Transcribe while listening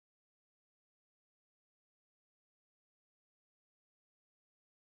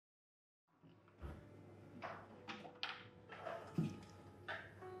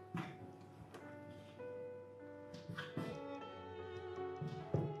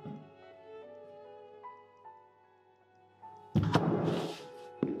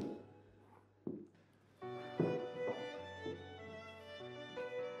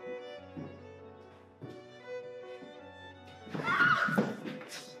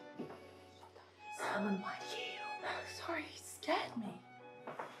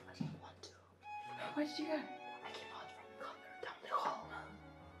did you go? I came out from the corner down the hall.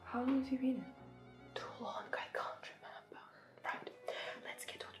 How long have you been in? Too long, I can't remember. Right, let's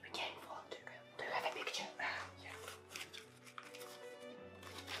get what we came for. Do you have a picture? Yeah.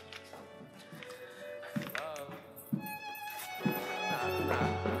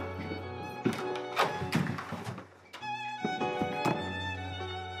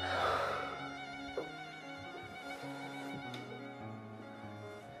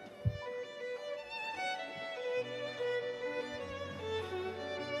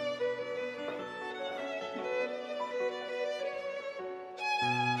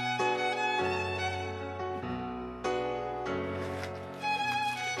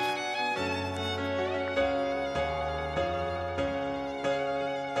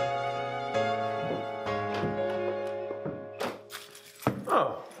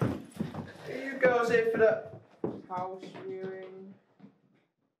 Oh, here you go, here for the house viewing.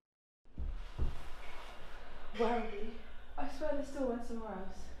 Where are we? I swear they still went somewhere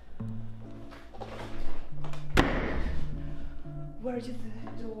else. Where did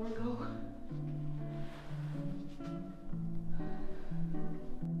the door go?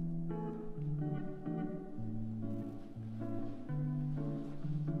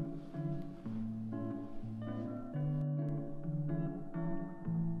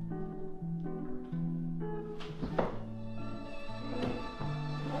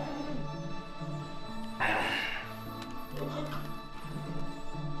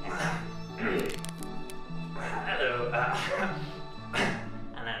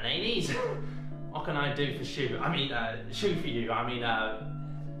 What can I do for shoe? Shoe for you. Do for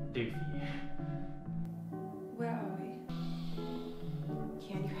you. Where are we?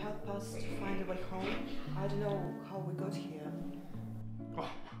 Can you help us to find a way home? I don't know how we got here. Oh,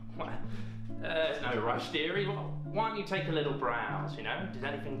 well, no rush, dearie. Why don't you take a little browse, you know? Did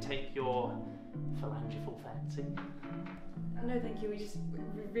anything take your phalangeal fancy? No, thank you. We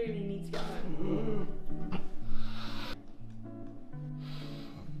really need to get home.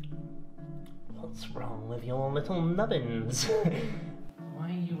 What's wrong with your little nubbins? Why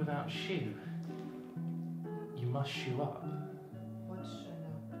are you without shoe? You must shoe up. What should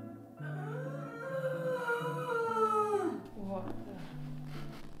I know? What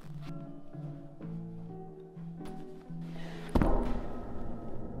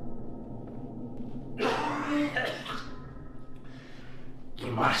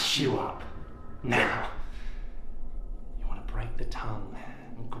You must shoe up. Now. You want to break the tongue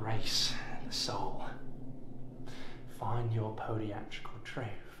and grace the soul. Find your podiatrical truth.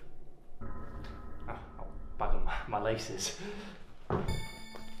 Oh, I'll bugger my laces.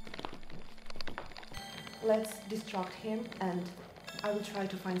 Let's distract him and I will try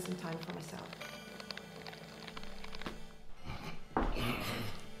to find some time for myself.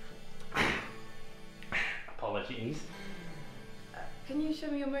 Apologies. Can you show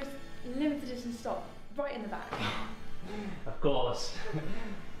me your most limited edition stock? Right in the back. Of course.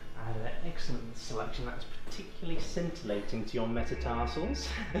 I have an excellent selection that's particularly scintillating to your metatarsals.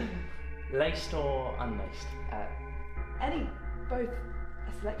 Laced or unlaced? Any, both,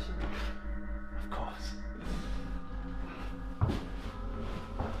 a selection. Of course.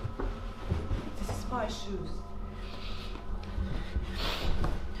 This is my shoes.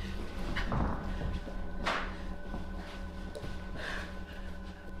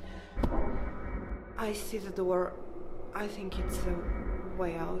 I see the door. I think it's the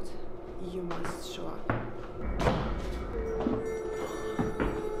way out. You must show up. Man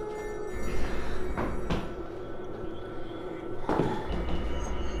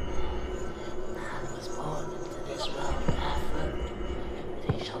was born into this world barefoot,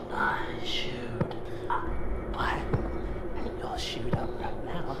 but he shall die shoed. What? You're shoed up right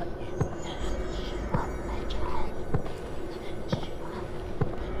now, aren't you? Shoed up, Major. Shoed up.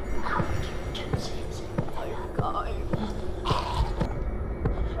 How would you choose it? Oh, God.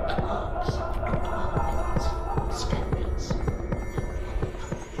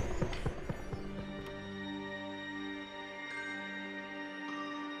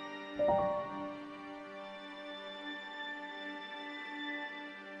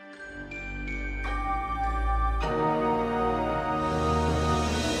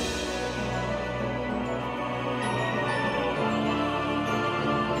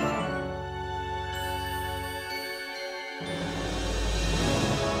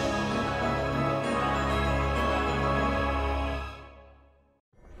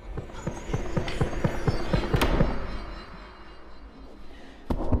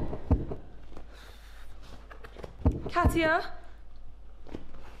 Katia?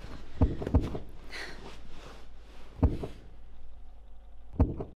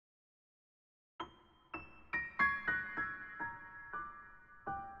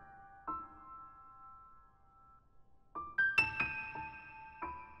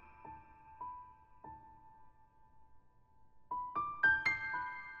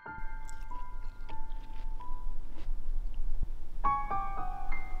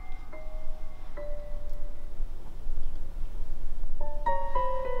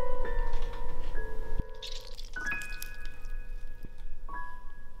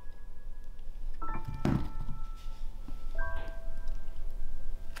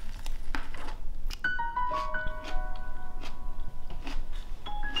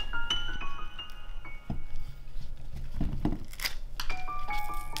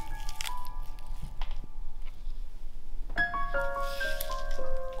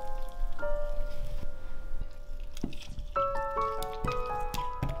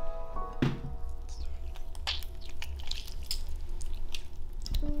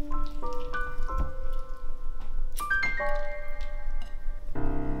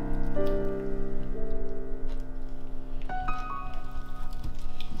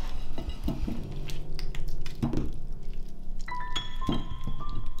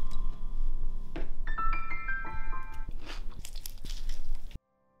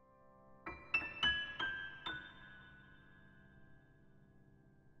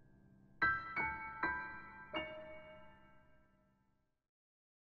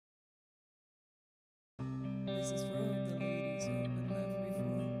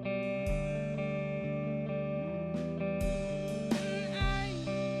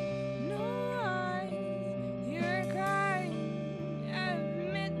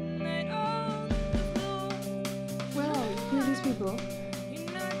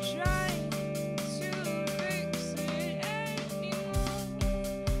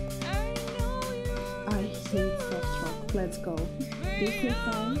 let's go. This your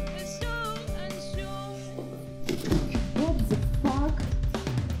phone? What the fuck?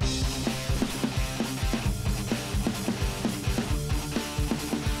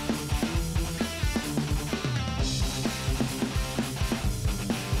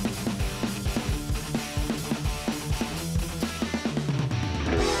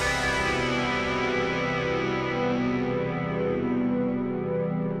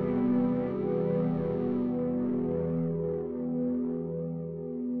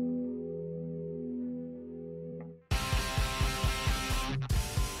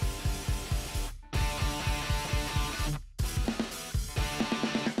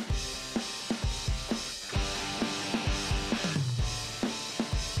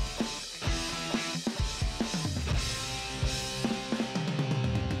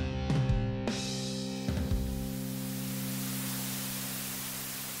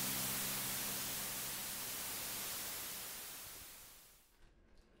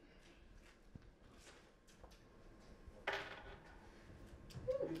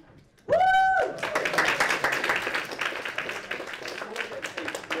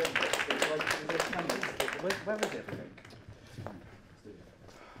 Where is everything?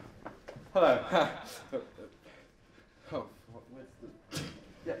 Hello. Where's the...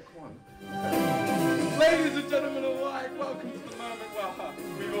 Yeah, come on. Ladies and gentlemen alike, welcome to the moment where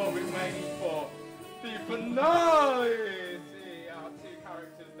we've all been waiting for. The finale! See, our two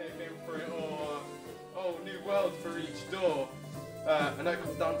characters, they've been for it all. Oh, new world for each door. And it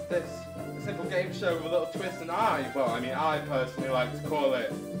comes down to this. A simple game show with a little twist, and I personally like to call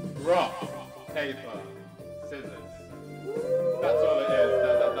it rock, paper, scissors. That's all it is.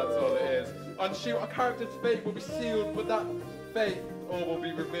 That's all it is. On shoot, our character's fate will be sealed, but that fate all will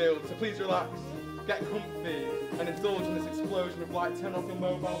be revealed. So please relax, get comfy, and indulge in this explosion of light. Turn off your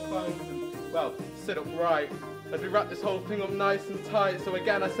mobile phones and, well, sit upright as we wrap this whole thing up nice and tight. So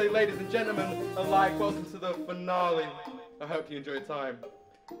again, I say, ladies and gentlemen alike, welcome to the finale. I hope you enjoy your time.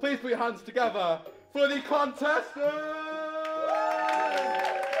 Please put your hands together for the contestants!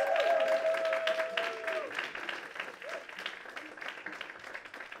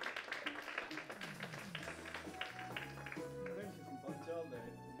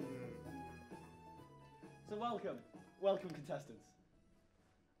 So welcome contestants.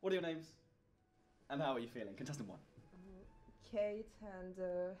 What are your names? And how are you feeling? Contestant 1. Kate, and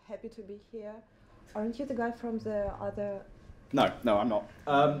happy to be here. Aren't you the guy from the other... No, I'm not.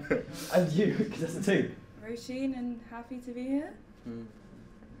 And you, contestant 2. Roisin, and happy to be here.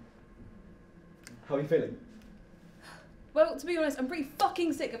 How are you feeling? Well, to be honest, I'm pretty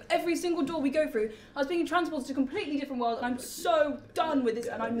fucking sick of every single door we go through. I was being transported to a completely different world, and I'm so done with this,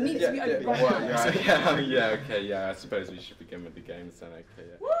 and I need it to be over right now. I suppose we should begin with the games then, okay,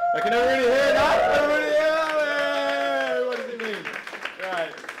 yeah. I can already hear that! Everybody hear that! What does it mean?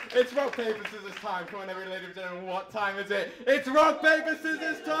 Right. It's rock, paper, scissors time. Come on, everybody, ladies and gentlemen, what time is it? It's rock, paper,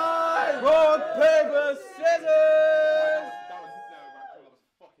 scissors time! Rock, paper, scissors! That was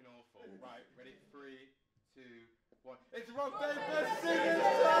fucking awful. Right, ready? 3, 2, 1. It's rock, paper, scissors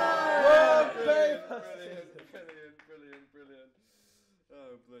time! Rock, paper, scissors. Brilliant.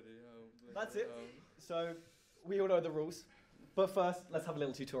 Oh, bloody hell. That's it. So, we all know the rules. But first, let's have a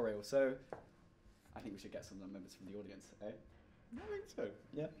little tutorial. So, I think we should get some members from the audience, eh? I think so.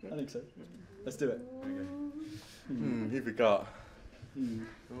 Yeah, I think so. Let's do it. Okay. Who we got? Oh,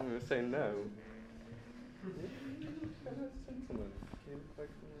 we're saying no.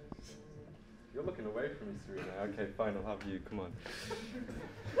 You're looking away from me, Serena. Okay, fine, I'll have you. Come on.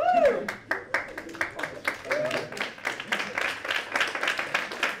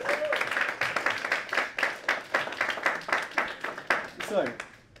 So,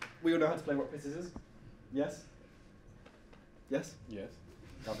 we all know how to play rock, paper, scissors? Yes? Yes? Yes.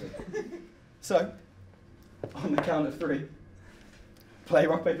 Lovely. So, on the count of 3, play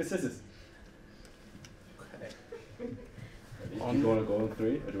rock, paper, scissors. Okay. Do you want to go on 3,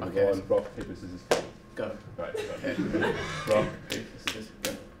 or do you want to go on rock, paper, scissors? Go. Right, okay. Rock, paper, scissors,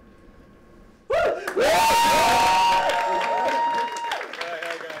 go.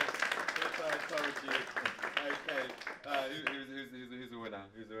 Who's the winner?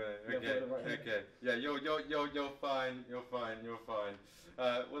 Okay. Yeah, you're fine.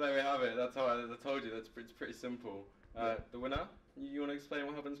 Well, there we have it. That's how I told you. It's pretty simple. The winner. You want to explain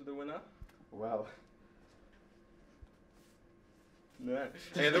what happens with the winner? Well. No.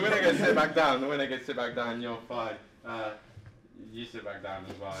 Yeah, the winner gets to sit back down. You're fine. You sit back down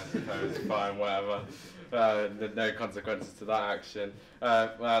as well, I suppose. Fine, whatever. No consequences to that action.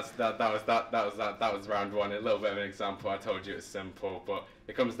 That was round 1. A little bit of an example. I told you it's simple, but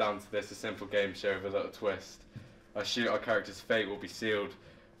it comes down to this: a simple game show with a little twist. I shoot, our character's fate will be sealed.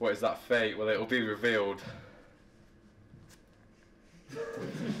 What is that fate? Well, it will be revealed.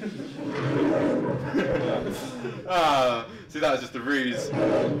 See, that was just a ruse.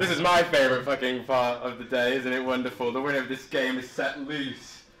 This is my favourite fucking part of the day, isn't it wonderful? The winner of this game is set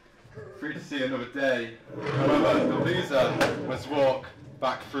loose, free to see another day. However, the loser must walk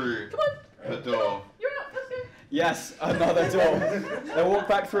back through the door. You're up, let's go. Yes, another door. They'll walk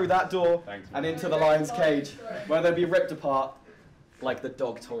back through that door and into the lion's cage, where they'll be ripped apart like the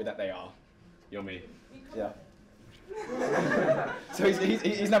dog toy that they are. Yummy. Yeah. So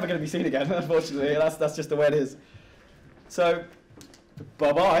he's never going to be seen again, unfortunately. That's just the way it is. So,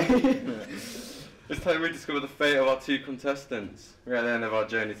 bye-bye. It's time we discover the fate of our 2 contestants. We're at the end of our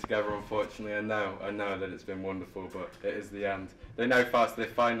journey together, unfortunately. I know that it's been wonderful, but it is the end. They now pass their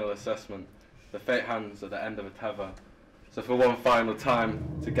final assessment. The fate hands at the end of a tether. So for one final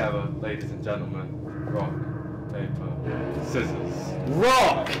time together, ladies and gentlemen, rock, paper, scissors.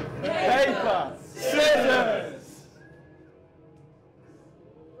 Rock, paper, scissors!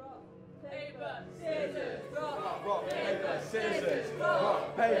 Paper, scissors, rock, Rock, paper, scissors,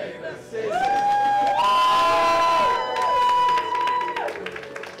 rock, paper, scissors.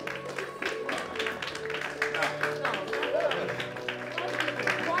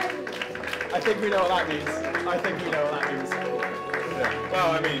 I think we know what that means. Yeah.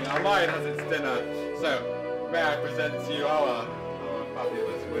 Well, I mean, our lion has its dinner, so may I present to you our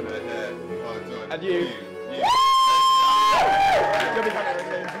fabulous winner here. And you. You'll be coming with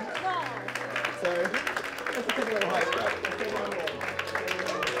me. So, let's take a little hike.